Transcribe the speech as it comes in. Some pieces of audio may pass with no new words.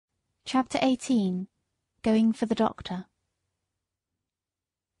Chapter 18. Going for the Doctor.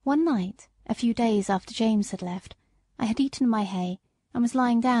 One night, a few days after James had left, I had eaten my hay and was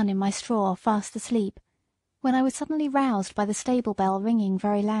lying down in my straw fast asleep, when I was suddenly roused by the stable bell ringing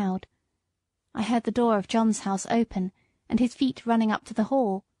very loud. I heard the door of John's house open, and his feet running up to the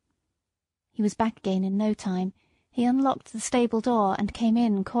hall. He was back again in no time. He unlocked the stable door and came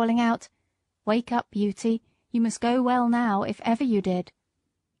in, calling out, "Wake up, Beauty, you must go well now, if ever you did."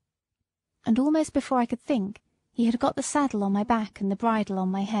 And almost before I could think, he had got the saddle on my back and the bridle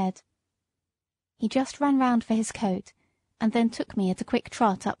on my head. He just ran round for his coat, and then took me at a quick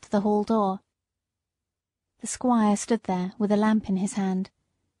trot up to the hall door. The squire stood there with a lamp in his hand.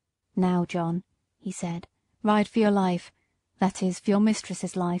 "Now, John," he said, "ride for your life, that is, for your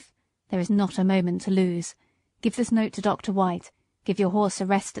mistress's life. There is not a moment to lose. Give this note to Dr. White, give your horse a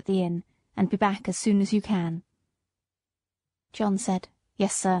rest at the inn, and be back as soon as you can." John said,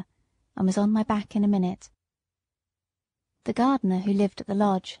 "Yes, sir," and was on my back in a minute. The gardener who lived at the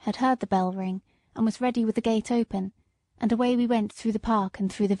lodge had heard the bell ring, and was ready with the gate open, and away we went through the park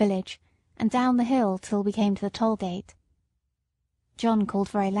and through the village, and down the hill till we came to the toll gate. John called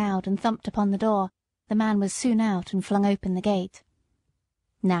very loud and thumped upon the door. The man was soon out and flung open the gate.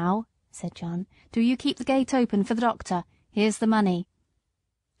 "Now," said John, "do you keep the gate open for the doctor. Here's the money."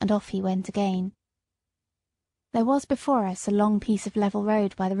 And off he went again. There was before us a long piece of level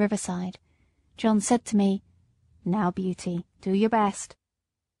road by the riverside. John said to me, "Now, Beauty, do your best."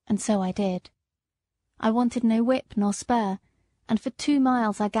 And so I did. I wanted no whip nor spur, and for 2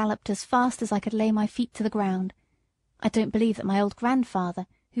 miles I galloped as fast as I could lay my feet to the ground. I don't believe that my old grandfather,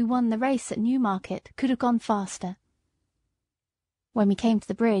 who won the race at Newmarket, could have gone faster. When we came to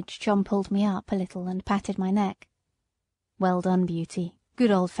the bridge, John pulled me up a little and patted my neck. "Well done, Beauty.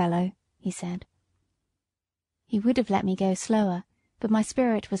 Good old fellow," he said. He would have let me go slower, but my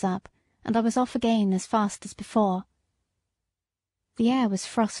spirit was up, and I was off again as fast as before. The air was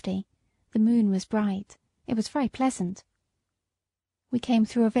frosty, the moon was bright, it was very pleasant. We came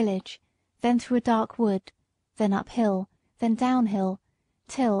through a village, then through a dark wood, then uphill, then downhill,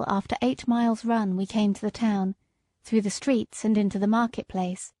 till after 8 miles' run we came to the town, through the streets and into the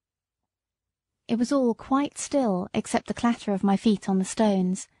market-place. It was all quite still except the clatter of my feet on the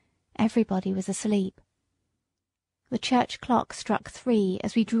stones. Everybody was asleep. The church clock struck 3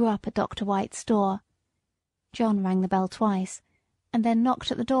 as we drew up at Dr. White's door. John rang the bell twice, and then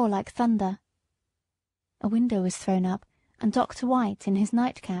knocked at the door like thunder. A window was thrown up, and Dr. White, in his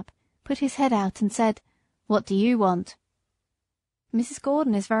nightcap, put his head out and said, "What do you want?" "Mrs.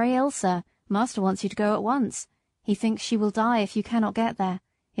 Gordon is very ill, sir. Master wants you to go at once. He thinks she will die if you cannot get there.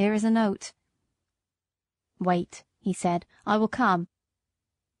 Here is a note." "Wait," he said, "I will come."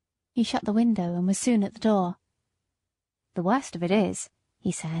 He shut the window and was soon at the door. "The worst of it is,"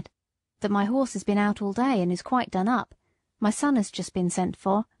 he said, "that my horse has been out all day and is quite done up. My son has just been sent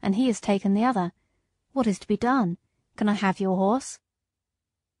for, and he has taken the other. What is to be done? Can I have your horse?"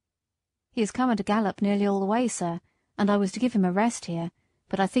 "He has come at a gallop nearly all the way, sir, and I was to give him a rest here,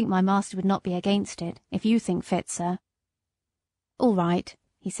 but I think my master would not be against it, if you think fit, sir." "All right,"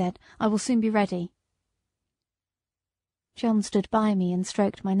 he said, "I will soon be ready." John stood by me and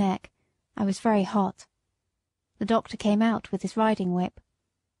stroked my neck. I was very hot. The doctor came out with his riding whip.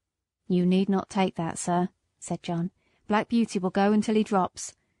 "You need not take that, sir," said John. "Black Beauty will go until he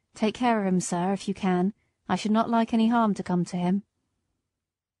drops. Take care of him, sir, if you can. I should not like any harm to come to him."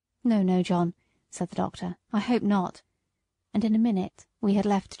 "No, no, John," said the doctor. "I hope not." And in a minute we had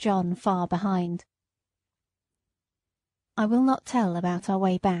left John far behind. I will not tell about our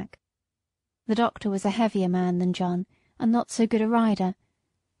way back. The doctor was a heavier man than John, and not so good a rider.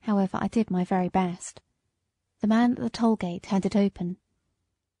 However, I did my very best. The man at the toll gate had it open.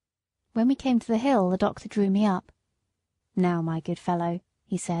 When we came to the hill, the doctor drew me up. "Now, my good fellow,"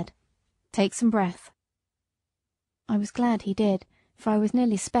 he said, "take some breath." I was glad he did, for I was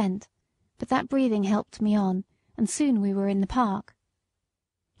nearly spent, but that breathing helped me on, and soon we were in the park.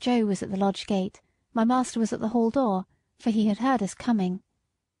 Joe was at the lodge gate, my master was at the hall door, for he had heard us coming.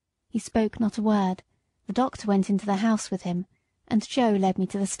 He spoke not a word. The doctor went into the house with him, and Joe led me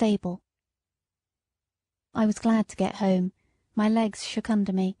to the stable. I was glad to get home. My legs shook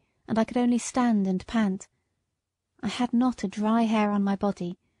under me, and I could only stand and pant. I had not a dry hair on my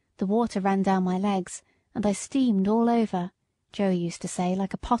body, the water ran down my legs, and I steamed all over, Joe used to say,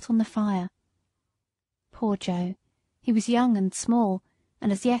 like a pot on the fire. Poor Joe! He was young and small,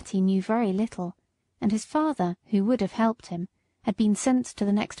 and as yet he knew very little, and his father, who would have helped him, had been sent to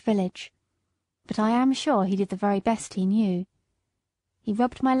the next village. But I am sure he did the very best he knew. He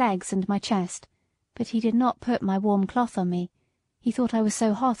rubbed my legs and my chest, but he did not put my warm cloth on me. He thought I was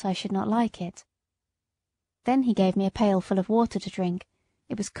so hot I should not like it. Then he gave me a pail full of water to drink.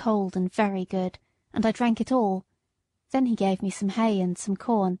 It was cold and very good, and I drank it all. Then he gave me some hay and some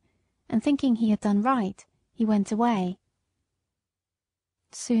corn, and thinking he had done right, he went away.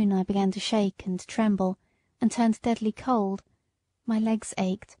 Soon I began to shake and tremble, and turned deadly cold. My legs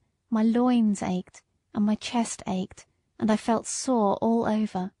ached, my loins ached, and my chest ached, and I felt sore all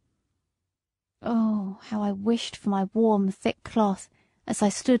over. Oh, how I wished for my warm, thick cloth, as I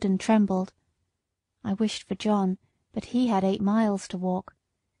stood and trembled. I wished for John, but he had 8 miles to walk,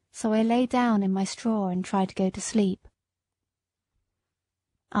 so I lay down in my straw and tried to go to sleep.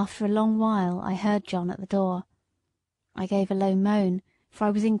 After a long while I heard John at the door. I gave a low moan, for I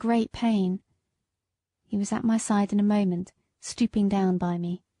was in great pain. He was at my side in a moment, stooping down by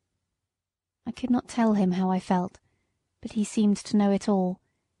me. I could not tell him how I felt, but he seemed to know it all.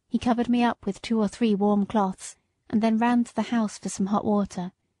 He covered me up with 2 or 3 warm cloths, and then ran to the house for some hot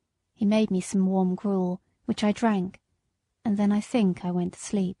water. He made me some warm gruel, which I drank, and then I think I went to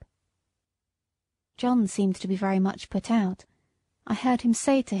sleep. John seemed to be very much put out. I heard him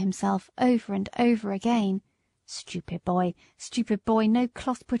say to himself over and over again, stupid boy, no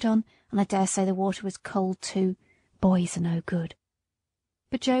cloth put on, and I dare say the water was cold too. Boys are no good."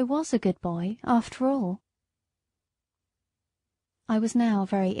 But Joe was a good boy, after all. I was now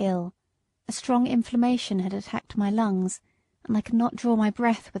very ill. A strong inflammation had attacked my lungs, and I could not draw my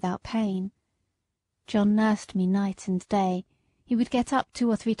breath without pain. John nursed me night and day. He would get up 2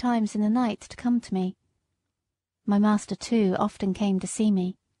 or 3 times in the night to come to me. My master, too, often came to see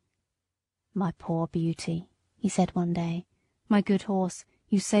me. "My poor Beauty," he said one day. "My good horse,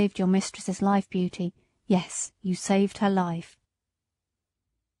 you saved your mistress's life, Beauty. Yes, you saved her life."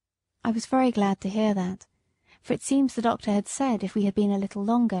 I was very glad to hear that, for it seems the doctor had said if we had been a little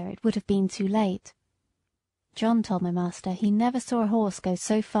longer it would have been too late. John told my master he never saw a horse go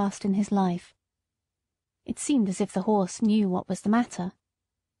so fast in his life. It seemed as if the horse knew what was the matter.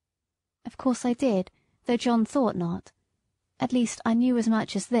 Of course I did, though John thought not. At least I knew as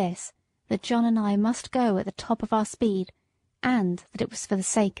much as this, that John and I must go at the top of our speed, and that it was for the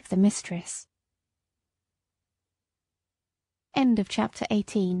sake of the mistress. End of chapter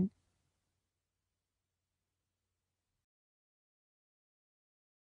 18.